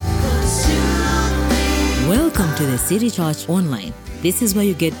Welcome to the City Church Online. This is where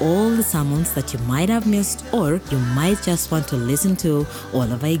you get all the sermons that you might have missed or you might just want to listen to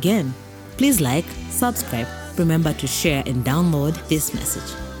all over again. Please like, subscribe, remember to share and download this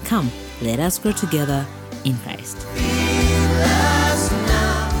message. Come, let us grow together in Christ.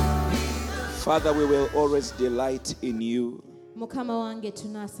 Father, we will always delight in you. We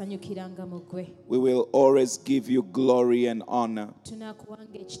will always give you glory and honor.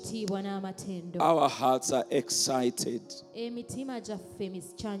 Our hearts are excited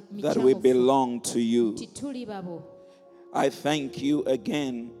that we belong to you. I thank you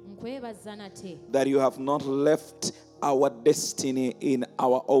again that you have not left our destiny in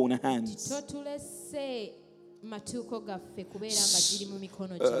our own hands,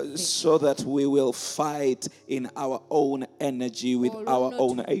 so that we will fight in our own energy with our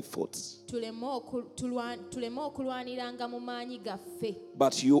own efforts.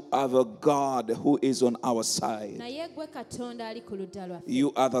 But you are the God who is on our side.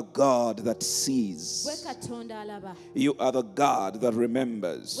 You are the God that sees. You are the God that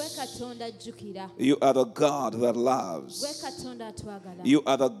remembers. You are the God that loves. You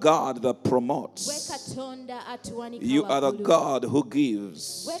are the God that promotes. You are the God who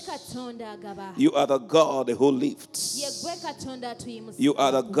gives. You are the God who lifts. You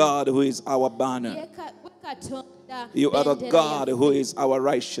are the God who is our banner. You are the God who is our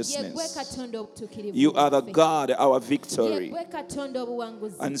righteousness. You are the God, our victory.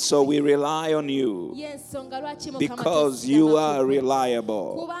 And so we rely on you because you are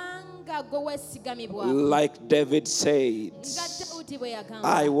reliable. Like David said,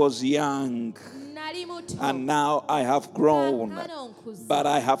 I was young and now I have grown, but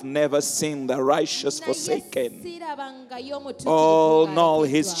I have never seen the righteous forsaken, all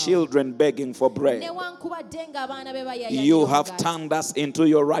his children begging for bread. You have turned us into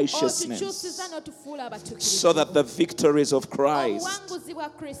your righteousness so that the victories of Christ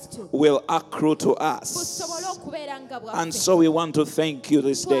will accrue to us. And so we want to thank you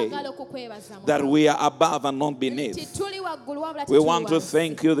this day that we are above and not beneath. We want to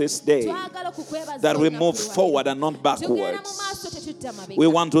thank you this day that we move forward and not backwards. We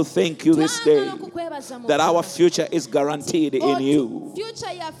want to thank you this day that our future is guaranteed in you.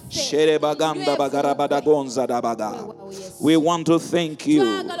 We want to thank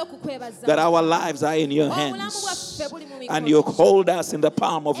you that our lives are in your hands and you hold us in the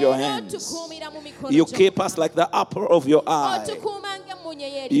palm of your hands. You keep us like the apple of your eye.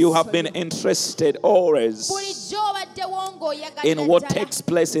 You have been interested always in what takes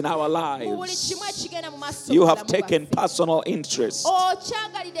place in our lives. You have taken personal interest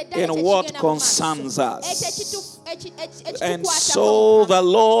in what concerns us. And so the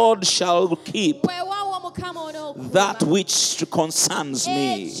Lord shall keep that which concerns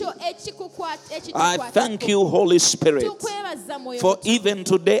me. I thank you, Holy Spirit, for even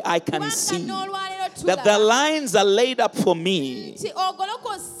today I can see that the lines are laid up for me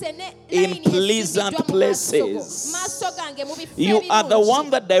in pleasant places. You are the one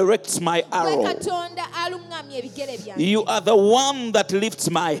that directs my arrow. You are the one that lifts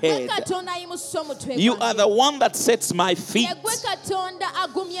my head. You are the one that sets my feet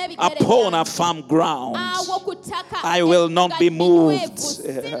upon a firm ground. I will not be moved.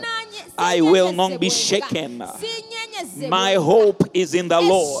 I will not be shaken. My hope is in the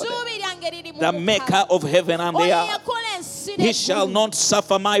Lord, the maker of heaven and the earth. He shall not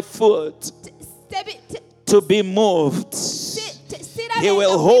suffer my foot to be moved. He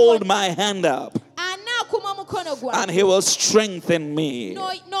will hold my hand up and he will strengthen me.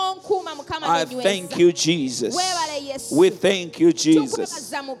 I thank you, Jesus. We thank you,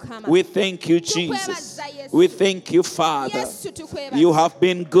 Jesus. We thank you, Jesus. We thank you, Father. You have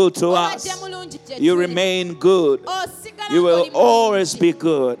been good to us. You remain good. You will always be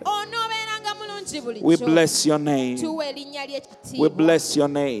good. We bless your name. We bless your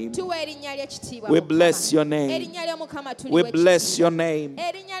name. We bless your name. We bless your name.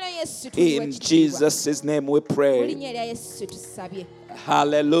 In Jesus' name we pray.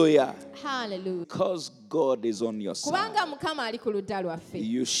 Hallelujah. Hallelujah. Because God is on your side,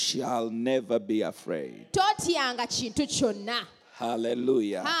 you shall never be afraid.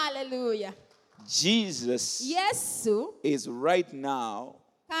 Hallelujah. Hallelujah. Jesus is right now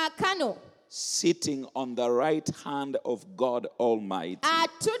sitting on the right hand of God Almighty.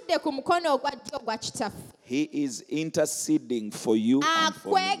 He is interceding for you and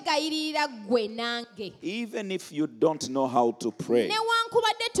for me. Even if you don't know how to pray.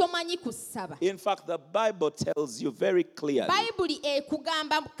 In fact, the Bible tells you very clearly,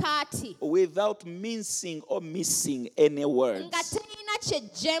 without mincing or missing any words,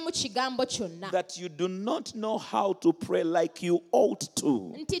 that you do not know how to pray like you ought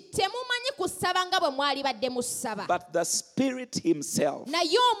to. But the Spirit Himself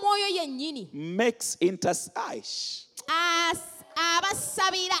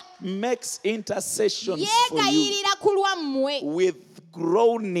makes intercessions for you with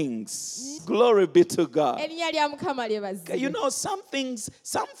groanings. Glory be to God. You know, some things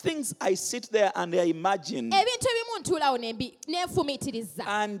I sit there and I imagine,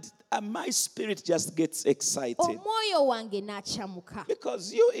 and my spirit just gets excited.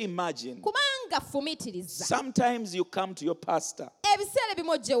 Because you imagine, sometimes you come to your pastor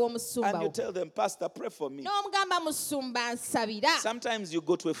and you tell them, Pastor, pray for me. Sometimes you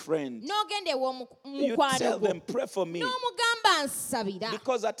go to a friend, you tell them, pray for me.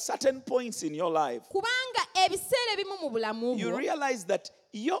 Because at certain points in your life, you realize that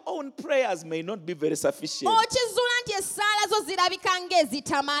your own prayers may not be very sufficient.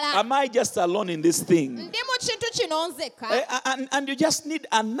 Am I just alone in this thing? And you just need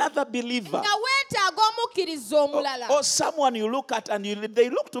another believer. Or someone you look at and they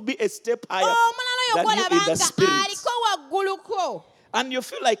look to be a step higher than you in the spirit. And you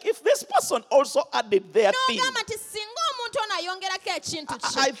feel like if this person also added their thing,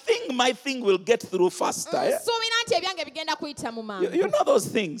 I think my thing will get through faster. Yeah? You know those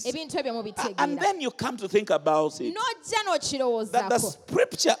things. And then you come to think about it. That the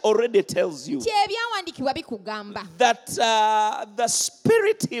scripture already tells you that the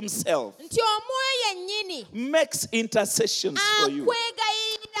Spirit Himself makes intercessions for you.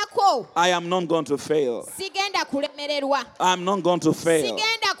 I am not going to fail. I'm not going to fail.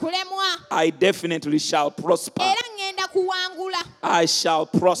 I definitely shall prosper. I shall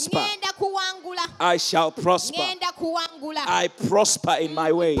prosper. I shall prosper. I prosper in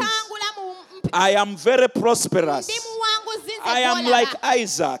my ways. I am very prosperous. I am like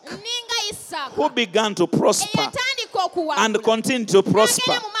Isaac, who began to prosper and continued to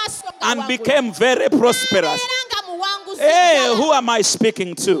prosper and became very prosperous. Hey, who am I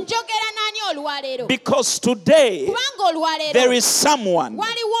speaking to? Because today there is someone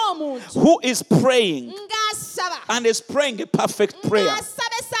who is praying and is praying a perfect prayer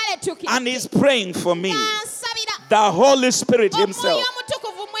and is praying for me. The Holy Spirit Himself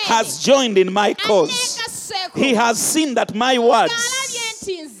has joined in my cause. He has seen that my words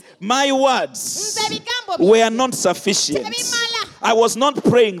were not sufficient. I was not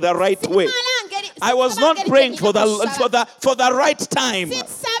praying the right way. I was not praying for the right time.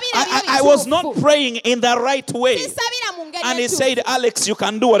 I was not praying in the right way. And He said, Alex, you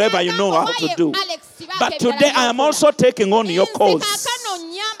can do whatever you know how to do. But today I am also taking on your cause.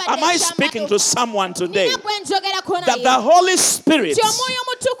 Am I speaking to someone today? That the Holy Spirit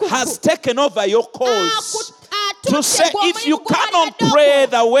has taken over your cause. To say, if you cannot pray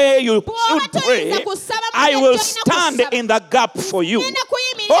the way you should pray, I will stand in the gap for you.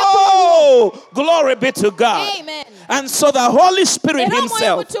 Oh, glory be to God. Amen. And so the Holy Spirit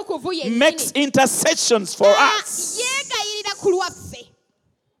Himself makes intercessions for us.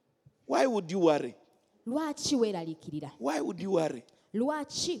 Why would you worry? Why would you worry?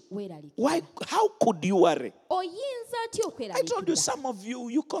 Why? How could you worry? I told you, some of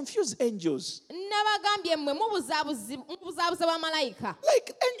you confuse angels.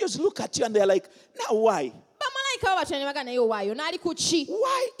 Like angels look at you and they're like, now why?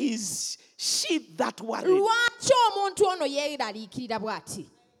 Why is she that worried?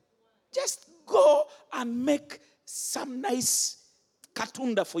 Just go and make some nice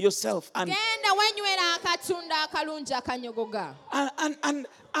katunda for yourself and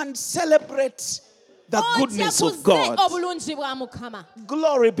celebrate the goodness of God.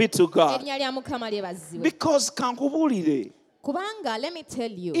 Glory be to God. Because kankubulire, let me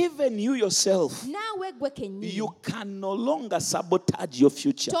tell you, even you yourself, you can no longer sabotage your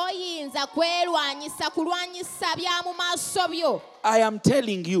future. I am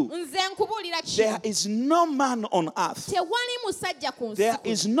telling you, there is no man on earth, there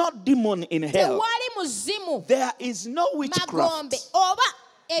is no demon in hell, there is no witchcraft,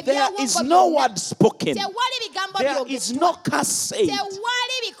 there is no word spoken, there is no curse said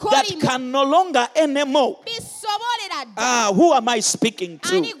that can no longer anymore. Who am I speaking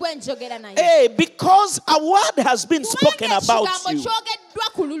to? Hey, because a word has been spoken about you,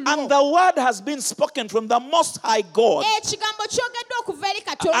 and the word has been spoken from the Most High God.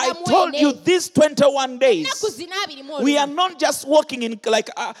 I told you these 21 days, we are not just walking in like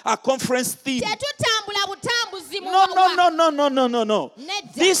a conference theme. No.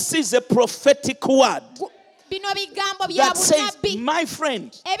 This is a prophetic word. that says, my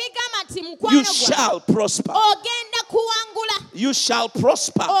friend, you shall prosper. You shall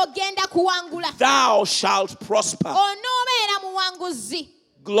prosper. Thou shalt prosper.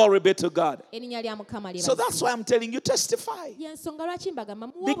 Glory be to God. So that's why I'm telling you, testify.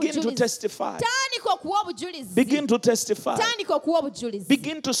 Begin to testify. Begin to testify.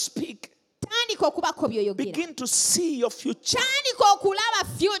 Begin to speak. Begin to see your future.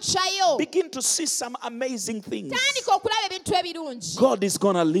 Begin to see some amazing things. God is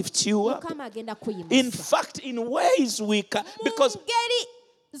going to lift you up. In fact, in ways we can, because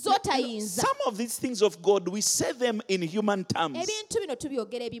some of these things of God, we say them in human terms.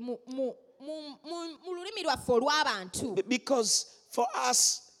 Because for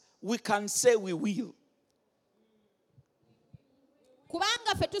us, we can say we will.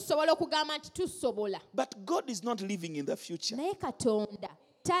 But God is not living in the future.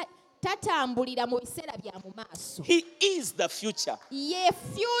 He is the future.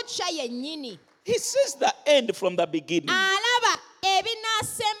 He sees the end from the beginning.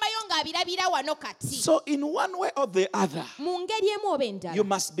 So in one way or the other, you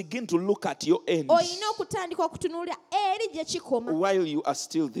must begin to look at your end while you are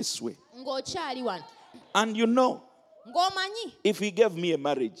still this way. And you know, if he gave me a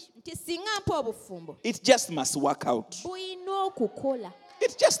marriage, it just must work out.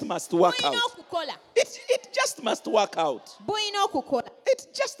 It just must work out. It just must work out. It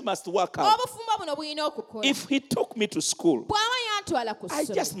just must work out. If he took me to school, I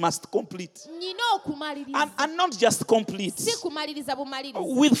just must complete. And not just complete.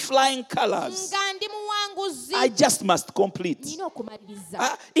 With flying colors. I just must complete.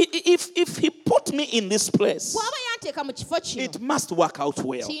 If he put me in this place, it must work out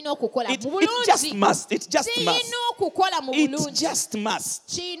well. It just must. It just must. It just must.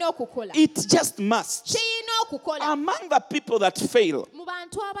 It just must. Among the people that fail,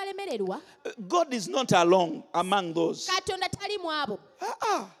 God is not alone among those.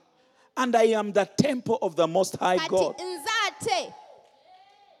 And I am the temple of the Most High God.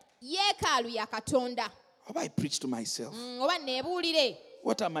 Have I preached to myself?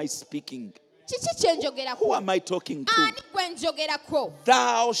 What am I speaking? Who am I talking to?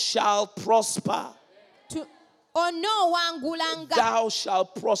 Thou shalt prosper. Thou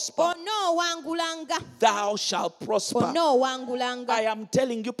shalt prosper. Thou shalt prosper. I am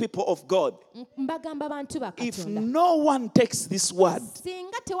telling you, people of God, if no one takes this word,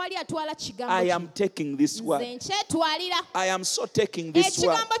 I am taking this word. I am so taking this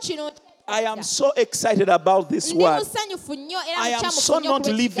word. I am so excited about this word. I am so not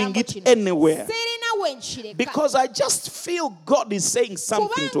leaving it anywhere. Because I just feel God is saying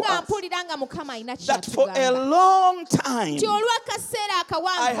something to us. That for a long time,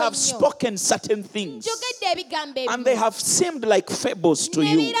 I have spoken certain things. And they have seemed like fables to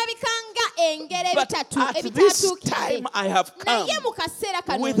you. But at this time, I have come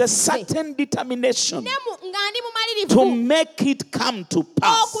with a certain determination to make it come to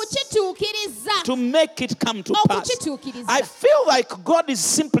pass. To make it come to pass. I feel like God is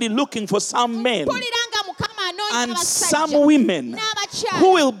simply looking for some men and some women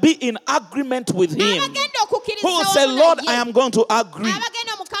who will be in agreement with him. Who will say, Lord, I am going to agree.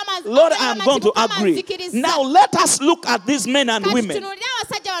 Lord, I am going to agree. Now let us look at these men and women.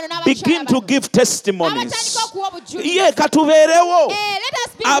 Begin to give testimonies. Ye katuberewo.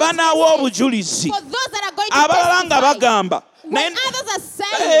 Abanawo obujulizi. Abalanga bagamba.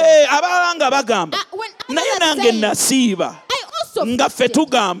 Abalanga bagamba. Naye nange nasiiba. Nga ffe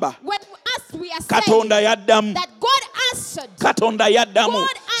tugamba. Katonda yaddamu. Katonda yaddamu.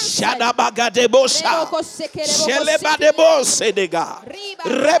 Shadabagadebosha. Shelebadebosedega.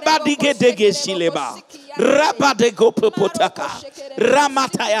 Rebadigedege shileba. Rabadegopopotaka.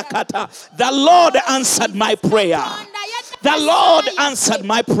 Ramatayakata. The Lord answered my prayer. The Lord answered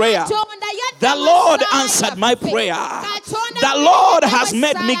my prayer. The Lord answered my prayer. The Lord has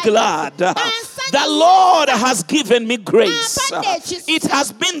made me glad. The Lord has given me grace. It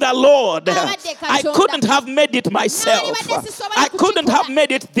has been the Lord. I couldn't have made it myself. I couldn't have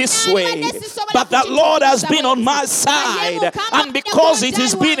made it this way. But the Lord has been on my side. And because it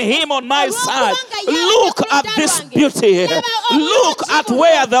has been Him on my side, look at this beauty. Look at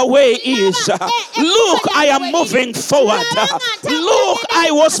where the way is. Look, I am moving forward. Look,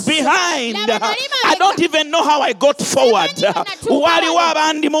 I was behind. I don't even know how I got forward.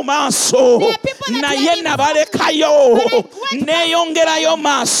 naye nabalekayo neeyongerayo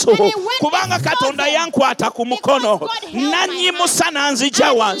maaso kubanga Katonda yankwata ku mukono nanyimusa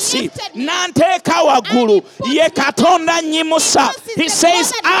nanzija wansi nanteeka waggulu ye Katonda nyimusa. He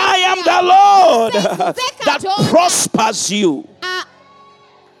says, I am the Lord that prospers you.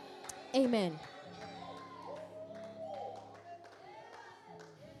 Amen.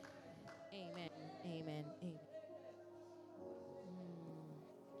 Amen. Amen. Amen.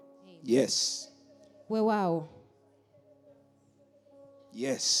 Yes. Wow.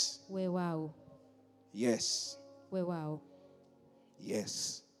 Yes. Wow. Yes. Wow.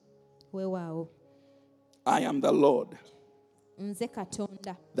 Yes. Wow. I am the Lord Nze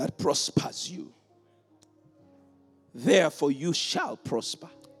Katonda. that prospers you. Therefore you shall prosper.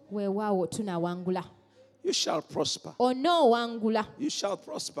 Wow tunawangula. You shall prosper. Ono wangula. You shall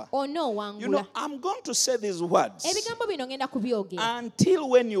prosper. Ono wangula. You know, I'm going to say these words Ebigambo bino ngenda kubyogera. until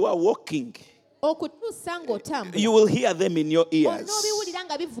when you are walking, Okutuusa ng'otambula. you will hear them in your ears. Onoobiwulira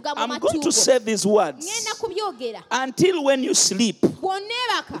nga bivuga mu I'm matu going to go. say these words Ngenda kubyogera. until when you sleep.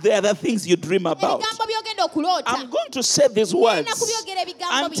 Bw'oneebaka. They are the things you dream about. Ebigambo by'ogenda okuloota. I'm going to say these words Ngenda kubyogera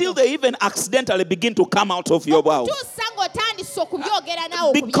ebigambo until bino. they even accidentally begin to come out of your mouth. Okutuusa ng'otandise okubyogera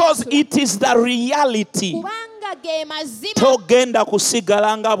naawe Because okubyatula. it is the reality. Kubanga ge mazima. Togenda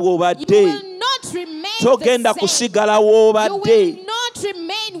kusigala nga You bw'obadde. will not remain Togenda the same. kusigala You w'obadde. will not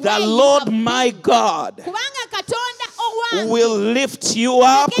remain The where Lord you have my been. God Kubanga Katonda owange will lift you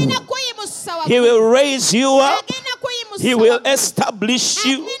up. agenda kweyimusa waggulu. He will raise you up. Agenda kweyimusa He will waggulu. establish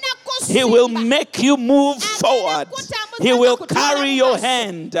you. Agenda kusimba. He will make you move Agenda forward. kutambuza He will kutwala carry mu your maaso.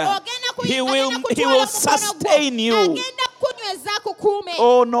 hand. Agenda He will kutwala sustain mukono you. gwo. Agenda kunyweza kukuume.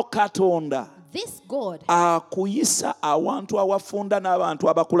 Ono Katonda This God, akuyisa awantu awafunda n'abantu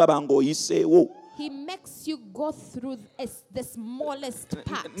abakulaba ng'oyiseewo. He makes you go through the smallest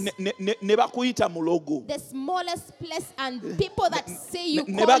part. Ne bakuyita mulogo. The smallest place, and people that say you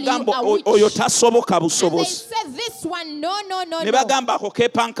Ne call you bagamba a witch. oyo tasoboka And they busobosi. say this one, no. Ne bagamba ako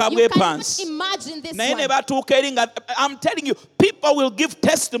keepanka You cannot bwepansi. imagine this Naye ne one. batuuka eri nga I'm telling you, people will give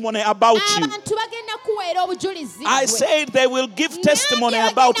testimony about you. Abantu bagenda kuweera obujulizi I bwe. said they will give testimony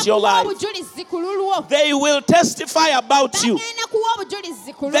Nange about bagenda your kuwa life. obujulizi ku lulwo. They will testify about you. Bagenda kuwa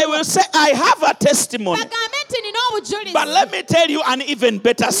obujulizi ku They lulwo. will say, I have a testimony. Bagambe nti nina obujulizi. But let me tell you an even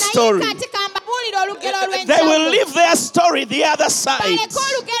better Naye story. kati kambabuulire olugero They will olw'enjawulo. leave their story the other side Baleke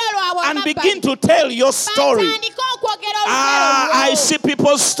olugero lwabwe and amabbali. begin to tell your story. Batandike okwogera I olugero see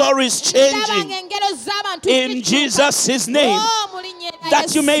people's stories Ndabanga changing engero z'abantu in zituuka. Jesus' name, Oh, mu linnya lya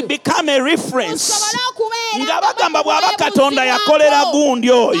that you may Yesu. become a reference. Musobole okubeera Nga bagamba bw'aba nga Katonda mwebuuzibwako. yakolera gundi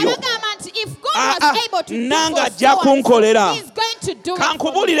oyo, Nga bagamba nti if God was able to do nange for ajja so and so, kunkolera. He's going to do it for me.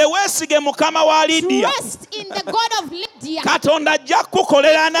 Kankubulire weesige Mukama wa Lydia. Trust in the God of Lydia. Katonda ajja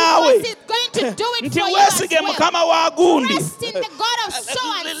kukolera Because naawe. He's going to do it Nti for you as weesige well. Mukama wa gundi. Trust in the God of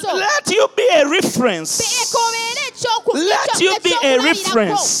so and so. Let you be a reference. Let you be a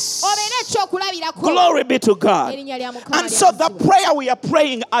reference. Glory be to God. And so the prayer we are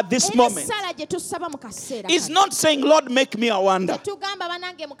praying at this moment is not saying, Lord, make me a wonder.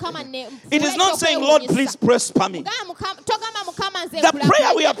 It is not saying, Lord, please prosper me. The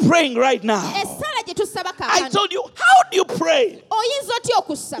prayer we are praying right now, I told you, how do you pray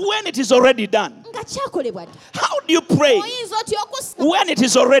when it is already done? How do you pray when it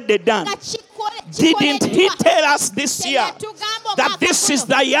is already done? Didn't He tell us this year that this is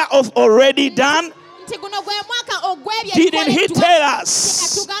the year of already done? Didn't He tell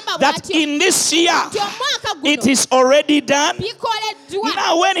us that in this year it is already done?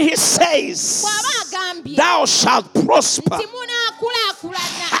 Now when He says, thou shalt prosper,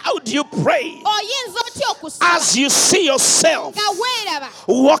 how do you pray as you see yourself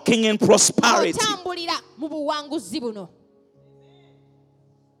walking in prosperity?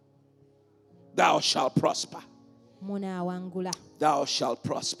 Thou shalt prosper. Thou shalt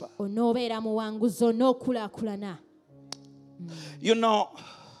prosper. You know,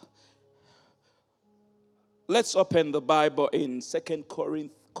 let's open the Bible in 2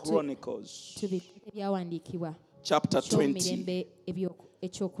 Chronicles chapter 20,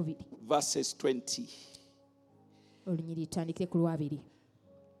 verses 20.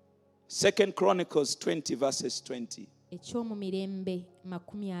 2 Chronicles 20, verses 20.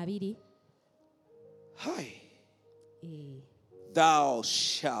 Hi. Thou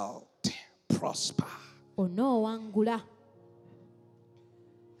shalt prosper.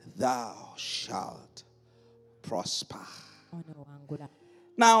 Thou shalt prosper.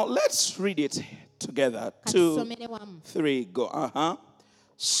 Now let's read it together. 2, 3, go.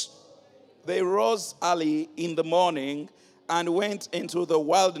 They rose early in the morning and went into the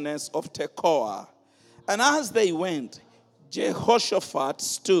wilderness of Tekoa. And as they went, Jehoshaphat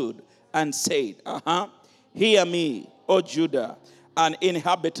stood and said, Hear me, O Judah, and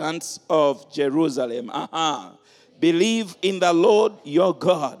inhabitants of Jerusalem. Believe in the Lord your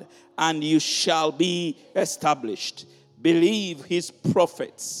God, and you shall be established. Believe his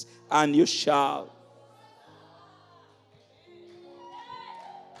prophets, and you shall.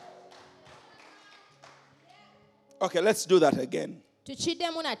 Okay, let's do that again.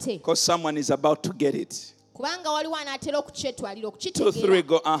 Because someone is about to get it. 2, 3,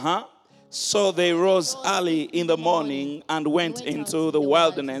 go. So they rose early in the morning and went into the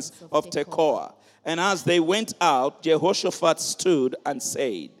wilderness of Tekoa. And as they went out, Jehoshaphat stood and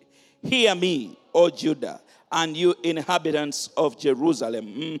said, Hear me, O Judah, and you inhabitants of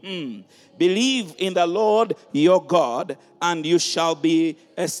Jerusalem. Believe in the Lord your God, and you shall be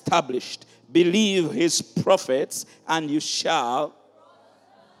established. Believe his prophets, and you shall.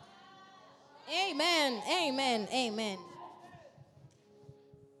 Amen, amen, amen.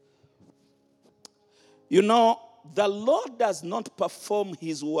 You know, the Lord does not perform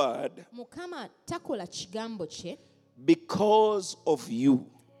his word because of you.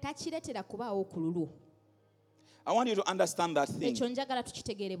 I want you to understand that thing.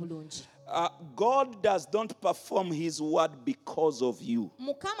 God does not perform his word because of you.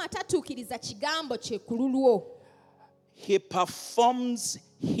 He performs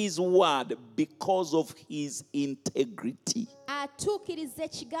his word because of his integrity.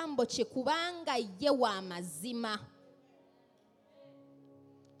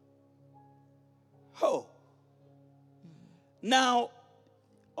 Oh. Now,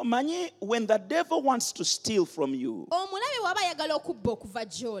 when the devil wants to steal from you,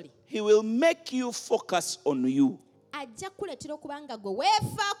 he will make you focus on you.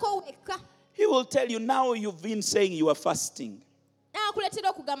 He will tell you, now you've been saying you are fasting.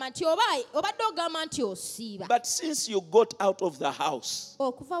 But since you got out of the house,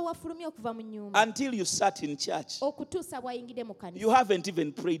 until you sat in church, you haven't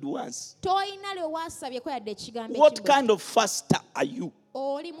even prayed once. What kind of faster are you?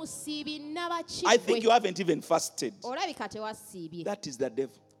 I think you haven't even fasted. That is the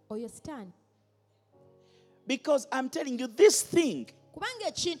devil. Because I'm telling you, this thing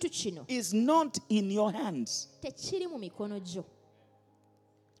is not in your hands.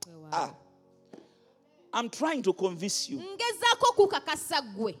 I'm trying to convince you.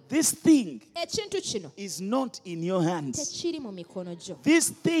 This thing is not in your hands. This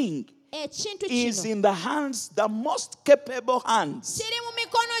thing is in the hands, the most capable hands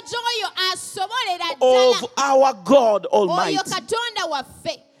of our God Almighty.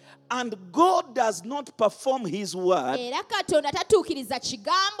 And God does not perform his word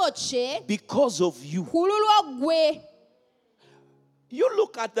because of you. You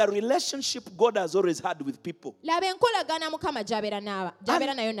look at the relationship God has always had with people. And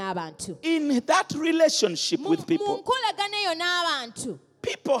in that relationship with people,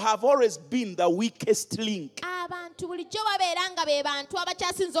 people have always been the weakest link.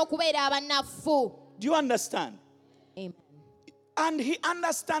 Do you understand? Amen. And he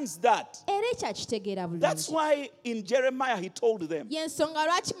understands that. That's why in Jeremiah he told them,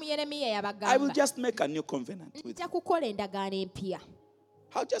 I will just make a new covenant with you.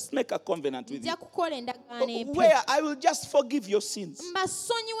 I'll just make a covenant with you where I will just forgive your sins.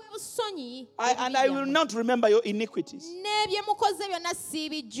 And I will not remember your iniquities.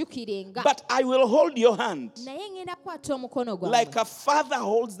 But I will hold your hand like a father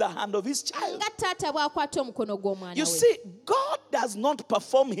holds the hand of his child. You see, God does not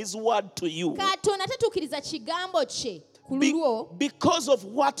perform his word to you because of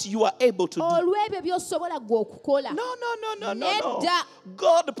what you are able to do. No.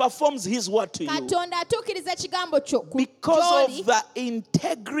 God performs his word to you because of the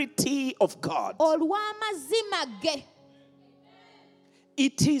integrity of God.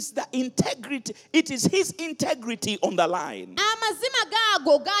 It is the integrity. It is his integrity on the line.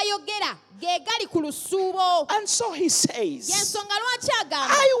 And so he says,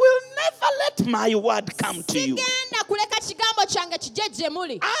 I will never let my word come to you, and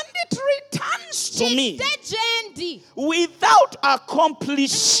it returns to me without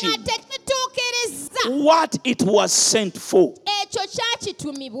accomplishing what it was sent for.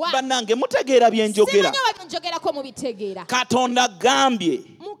 Banange mutegeera bye njogera. Katonda gambye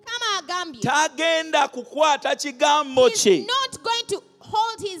tagenda kukwata kigambo kye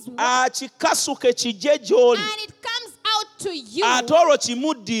akikasuke kijje gy'oli ate olwo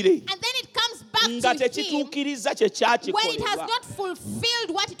kimuddire nga tekituukiriza kye kyakikolebwa.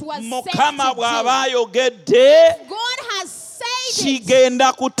 Mukama bw'aba ayogedde kigenda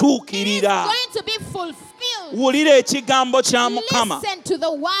It is kutuukirira. going to be fulfilled. Wulira ekigambo kya Mukama. Listen to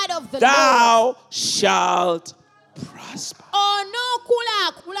the word of the Lord. Thou shalt prosper.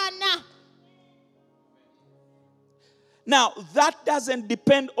 Onookulaakulana. Now, that doesn't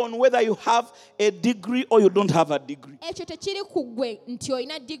depend on whether you have a degree or you don't have a degree. Ekyo tekiri ku ggwe nti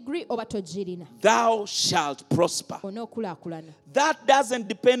olina degree oba togirina. Thou shalt prosper. Onookulaakulana. That doesn't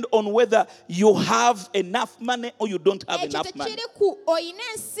depend on whether you have enough money or you don't have Ekyo enough money. tekiri ku olina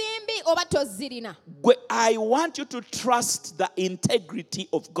ensimbi oba tozirina. I want you to trust the integrity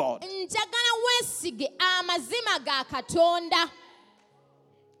of God. Njagala weesige amazima ga Katonda.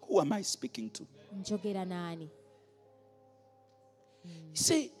 Who am I speaking to? Njogera naani?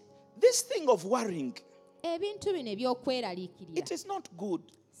 See, this thing of worrying, Ebintu bino eby'okweraliikirira it is not good.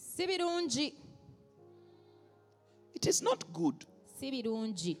 si birungi. It is not good. Si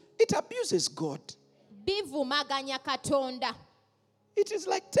birungi. It abuses God. Bivumaganya Katonda. It is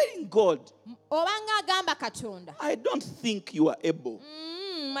like telling God, Oba ng'agamba Katonda. I don't think you are able.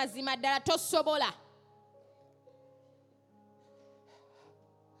 Mazima ddala tosobola.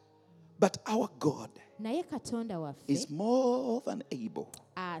 But our God Naye Katonda waffe is more than able.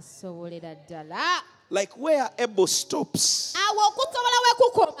 asobolera ddala. Like where Abel stops. Awo okusobola we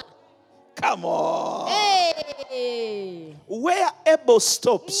kukoma. Come on. Hey. Where Abel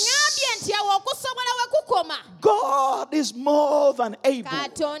stops. Ngambye nti awo okusobola we kukoma. God is more than able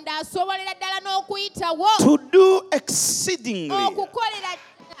Katonda asobolera ddala n'okuyitawo. to do exceedingly, Okukolera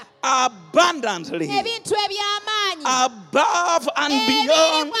abundantly, ebintu eby'amaanyi. above and Ebiri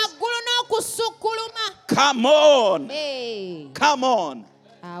beyond. waggulu n'okusukkuluma. Come on. Hey. Come on.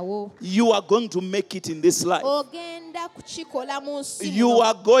 Awo You are going to make it in this life. ogenda kukikola mu nsi You muno.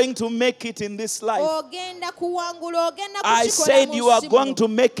 are going to make it in this life. Ogenda kuwangula, ogenda I kukikola said mu you are nsi going muno. to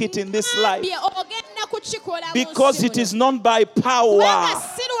make it in this life. Ngambye ogenda kukikola mu Because nsi it muno. is not by Kubanga power.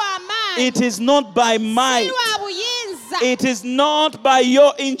 si lwa maanyi, It is not by si might. lwa buyinza, It is not by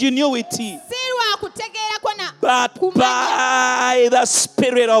your ingenuity. si lwa kutegeerako na But kumanya. by the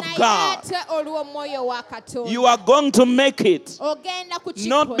Spirit of Naye God. ate olw'omwoyo wa Katonda. You are going to make it. Ogenda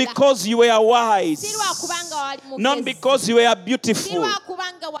kukikola. Not because you were wise. Si lwa kubanga wali mugezi. Not because you were Si beautiful. lwa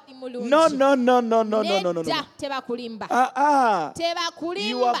kubanga wali mulungi. No, no, no, no, no, no, no, no, Nedda, no. tebakulimba. You are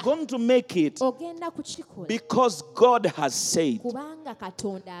Tebakulimba. going to make it Ogenda kukikola. because God has said, Kubanga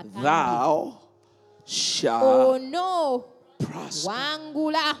Katonda agambye. thou shalt Ono prosper.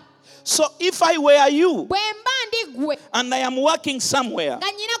 wangula. So if I were you Bwe mba ndi ggwe and I am working somewhere, nga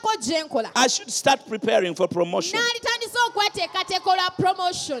nnyinako gye nkola. I should start preparing for promotion N'alitandise okweteekateeka olwa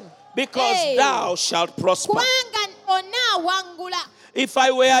promotion. because Hey. thou shalt prosper. Kubanga onaawangula. If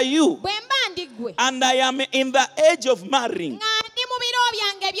I were you Bwe mba ndi ggwe and I am in the age of marrying, nga ndi mu biro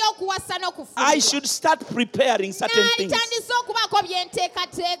byange eby'okuwasa I n'okufulirwa. should start preparing certain things. N'alitandise okubaako bye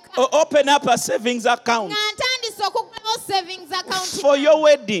nteekateeka. Or open up a savings account Nga ntandise okugulawo savings account for your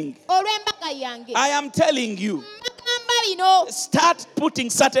wedding. olw'embaga yange. I am telling you, Mbagamba bino. start putting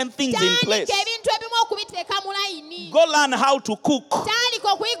certain things in place. Tandika ebintu ebimu okubiteeka mu layini. Go learn how to cook.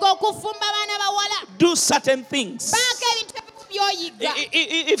 Tandika okuyiga okufumba baana bawala. Do certain things. Baako ebintu ebimu by'oyiga.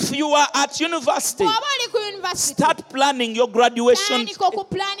 If you are at university, Bw'oba oli ku university. start planning your graduation. Tandika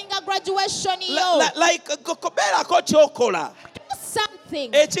okuplaninga graduation yo. Like kobeerako kyokola. Do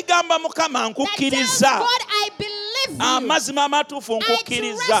something Ekigamba Mukama that tells nkukkiriza. God, I believe you. Amazima amatuufu I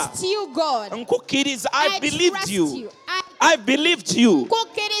nkukkiriza. trust you, God. Nkukkiriza. I believed trust you. I I believed you.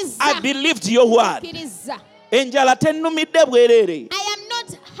 kukkiriza. I believed your word. Kukkiriza. Enjala tennumidde bwerere. I am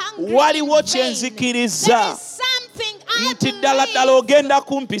not hungry Waliwo in kye vain. nzikiriza. There is something I Nti ddala ddala believe ogenda that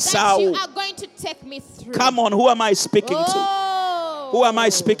kumpisaawo. you are going to take me through. Come on, who am I speaking to? Oh. Who am I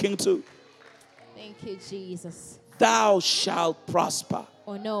speaking to? Thank you, Jesus. Thou shalt prosper.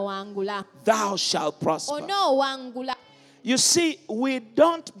 Onoowangula. Thou shalt prosper. Onoowangula. You see, we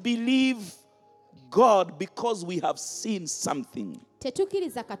don't believe God because we have seen something.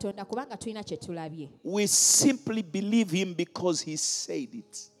 Tetukkiriza Katonda kubanga tulina kye tulabye. We simply believe Him because He said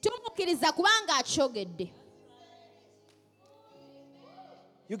it. Tumukkiriza kubanga akyogedde.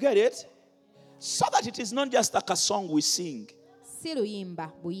 You get it? So that it is not just like a song we sing. Si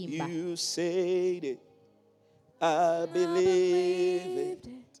luyimba, buyimba. You said it. I believe it.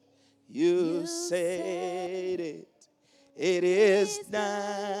 You said it. It is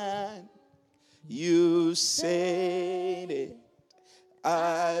done. You said it.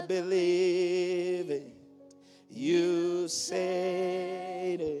 I believe it. You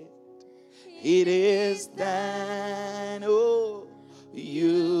said it. It is done. Oh,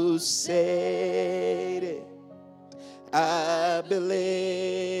 you said it. I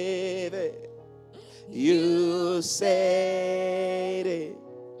believe it. You You said it.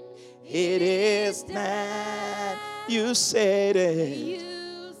 It is done. You said it.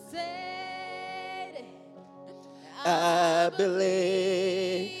 You said it. I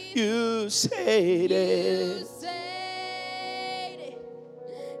believe. You said You it. said it.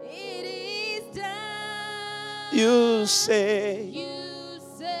 It is done. You say. You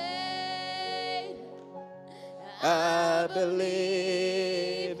said I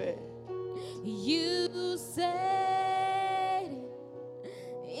believe it. You said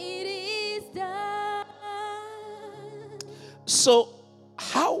it is done. So,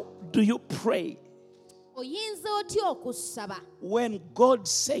 how do you pray Oyinza otya okusaba when God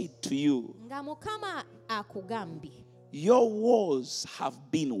said to you, nga Mukama akugambye your wars have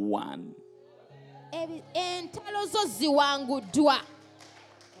been won? entalo zo ziwanguddwa?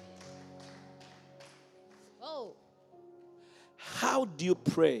 Oh, How do you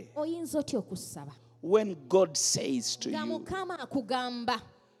pray oyinza otya okusaba when God says to nga you, Mukama akugamba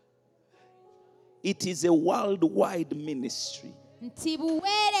it is a worldwide ministry? nti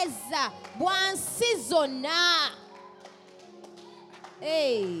buweereza bwa nsi zonna?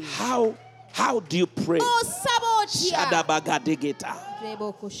 Hey. How do you pray? Osaba otya? Shadabagadegeta,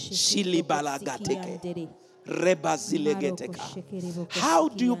 Shilibalagateke, Rebazilegeteka. How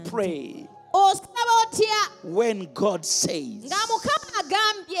do you pray Osaba otya when God says, nga Mukama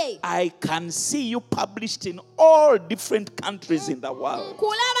agambye I can see you published in all different countries in the world?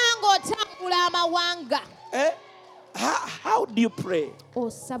 kulaba ng'otambula amawanga? Eh? How do you pray?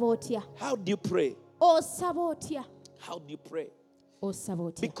 Osaba otya? How do you pray? Osaba otya? How do you pray? Osaba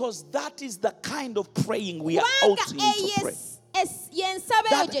otya? Because that is the kind of praying we are ought to pray. Yensaba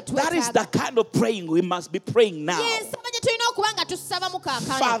eyo gye That is the kind of praying we must be praying now. yensaba gye tulina okuba nga tusabamu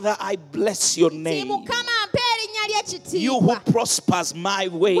kaakano. Father, I bless your Nti name. Mukama mpa erinnya You who ly'ekitiibwa. prospers my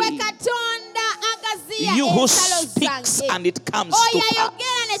way. Gwe Katonda agaziya You who ensalo speaks zange. and it comes Oyo to pass.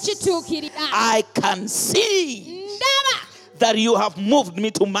 ayogera ne kituukirira. I can see Ndaba that you have moved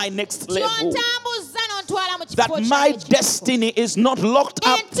me to my next level. ky'ontambuza n'ontwala mu kifo That my kyange ekituufu. destiny is not locked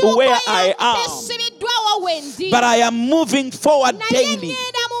up to Entuuko where I yange am, tesibiddwawo we ndi. but I am moving forward Naye daily.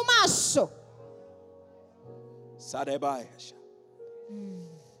 ngenda mu maaso. Sadebayasha.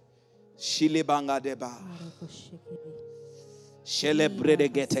 Shilibangadeba.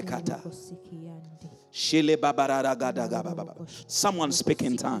 Shelebredegetekata. Shilibabaradagadagababa. Someone speak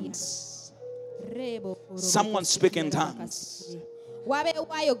in tongues. Someone speak in tongues. Wabeewo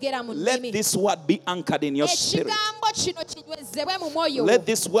ayogera mu Let nnimi. this word be anchored in your spirit. Ekigambo kino kinywezebwe mu mwoyo wo. Let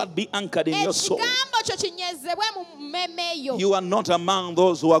this word be anchored in your soul. Ekigambo kyo kinywezebwe mu mmeme yo. You are not among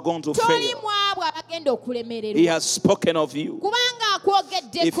those who are going to Toli fail. mu abo abagenda He okulemererwa. has spoken of you. Kubanga If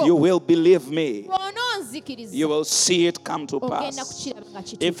akwogeddeko. you will believe me, Bw'onoonzikiriza, you will see it come to ogenda pass. kukiraba nga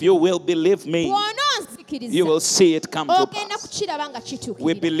kituukirira. If you will believe me, Bw'onoonzikiriza, you will see it come to ogenda pass. kukiraba nga We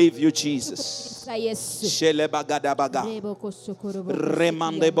kituukirira. believe you, Jesus. Tukukkiriza Yesu. Shelebagadabaga. Rebokosokorobo.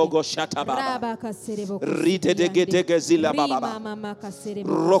 Remande bogo shatababa. Rabakaserebo. Ridedegedegezila bababa. Rimamamakaserebo.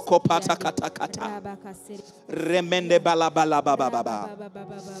 Rokopata katakata. Rabakaserebo. Remende balabalabababa.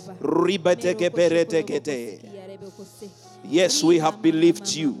 Ribedegeberedegede. Yes, we have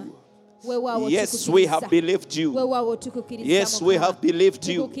believed you. Yes, we have believed you. Yes, we have believed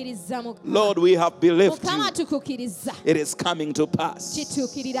you. Lord, we have believed you. It is coming to pass.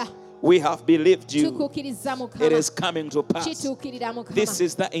 We have believed you. It is coming to pass. This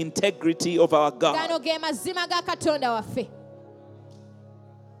is the integrity of our God.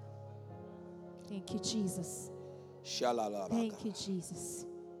 Thank you, Jesus. Shalalaba. Thank you, Jesus.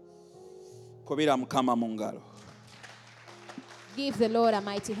 Kubira mukama mu ngalo. Give the Lord a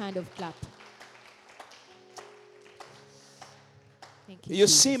mighty hand of clap. Thank you, You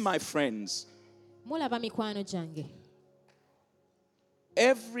Jesus. see, my friends, Mulaba mikwano gyange.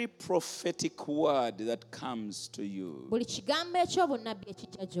 every prophetic word that comes to you, Buli kigambo eky'obunnabbi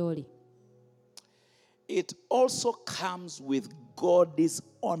ekijja gy'oli. it also comes with God's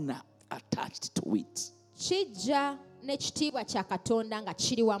honor attached to it. Kijja n'ekitiibwa kya Katonda nga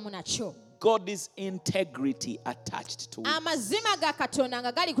kiri wamu nakyo. God's integrity attached to it. Amazima ga Katonda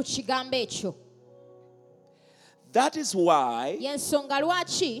nga gali ku kigambo ekyo. That is why Y'ensonga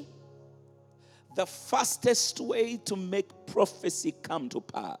lwaki the fastest way to make prophecy come to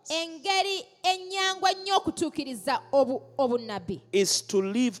pass engeri ennyangu ennyo okutuukiriza obunnabbi is to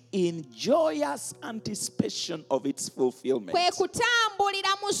live in joyous anticipation of its fulfillment. kwe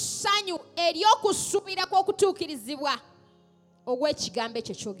kutambulira mu ssanyu ery'okusuubira kw'okutuukirizibwa ogw'ekigambo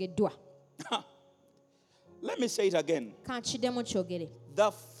ekyo kyogeddwa. Let me say it again. Kankiddemu kyogere. The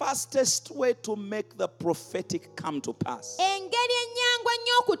fastest way to make the prophetic come to pass engeri ennyangu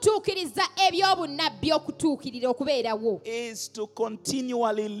ennyo is to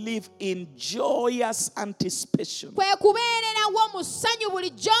continually live in joyous anticipation.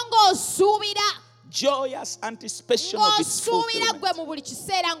 Joyous anticipation of its fulfillment.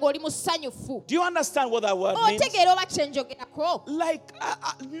 Do you understand what that word means? Like,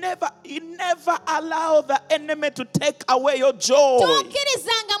 never allow the enemy to take away your joy.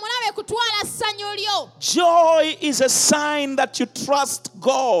 Joy is a sign that you trust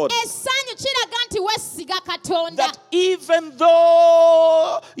God. That even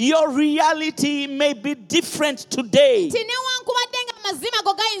though your reality may be different today,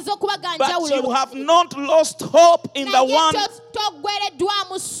 but you have not lost hope in the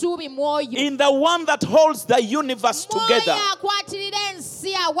one that holds the universe together.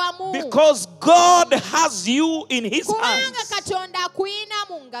 Because God has you in His hands.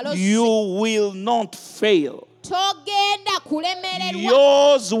 You will not fail.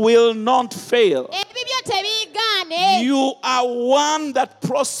 Yours will not fail. You are one that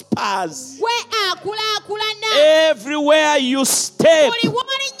prospers. Everywhere you step,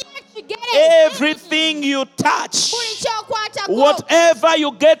 everything you touch, whatever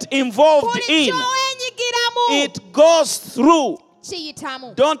you get involved in, it goes through.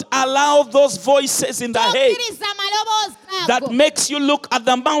 Don't allow those voices in the head that makes you look at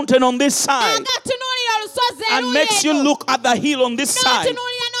the mountain on this side and makes you look at the hill on this side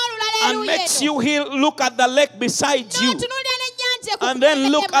and makes you look at the lake beside you and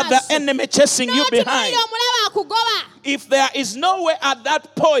then look at the enemy chasing you behind. If there is no way at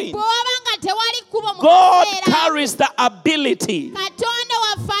that point, God carries the ability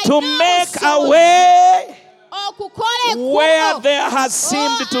to make a way where there has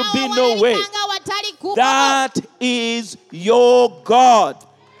seemed to be no way. That is your God.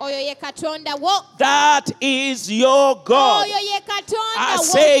 That is your God. I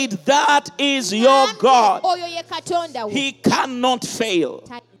said that is your God. He cannot fail.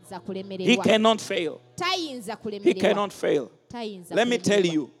 He cannot fail. He cannot fail. Let me tell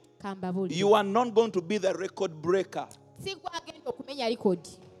you, you are not going to be the record breaker.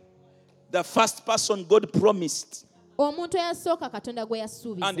 The first person God promised, and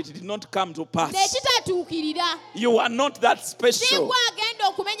it did not come to pass. You are not that special.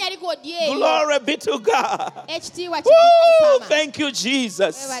 Glory be to God. Woo! Thank you,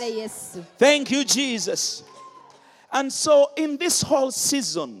 Jesus. Thank you, Jesus. And so in this whole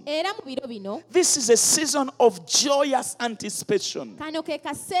season, this is a season of joyous anticipation.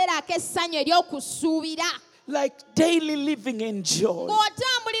 Like daily living in joy.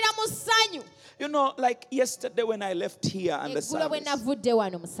 You know, like yesterday when I left here and the service,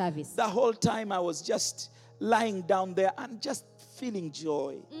 the whole time I was just lying down there and just feeling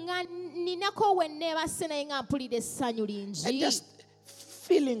joy. And just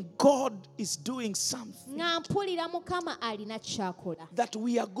feeling God is doing something that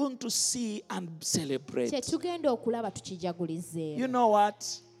we are going to see and celebrate. You know what?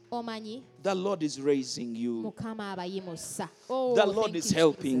 The Lord is raising you. The Lord is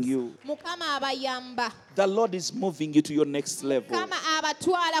helping you. The Lord is moving you to your next level. The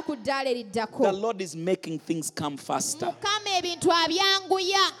Lord is making things come faster.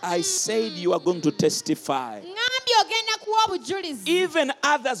 I said you are going to testify. Even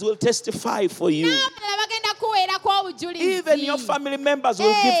others will testify for you. Even your family members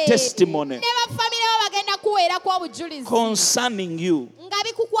will give testimony concerning you.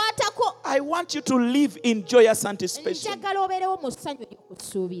 I want you to live in joyous anticipation.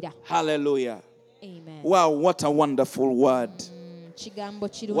 Hallelujah. Amen. Wow, what a wonderful word.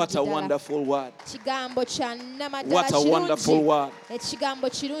 What a wonderful word. What a wonderful word.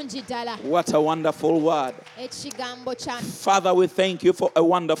 What a wonderful word. Father, we thank you for a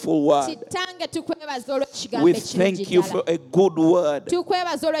wonderful word. We thank you for a good word.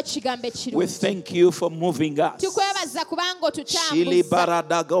 We thank you for moving us.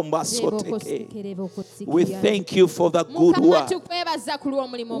 We thank you for the good word.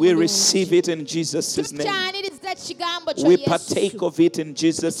 We receive it in Jesus' name. We partake of it in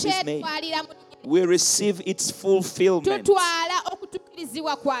Jesus' name. We receive its fulfillment to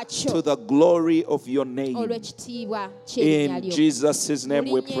the glory of your name. In Jesus' name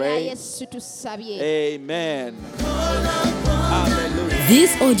we pray. Amen. Hallelujah.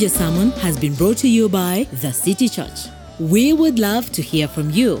 This audio sermon has been brought to you by The City Church. We would love to hear from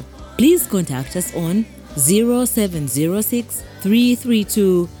you. Please contact us on 0706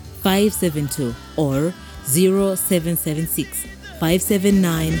 332 572 or 0776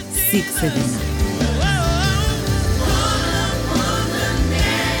 579 679.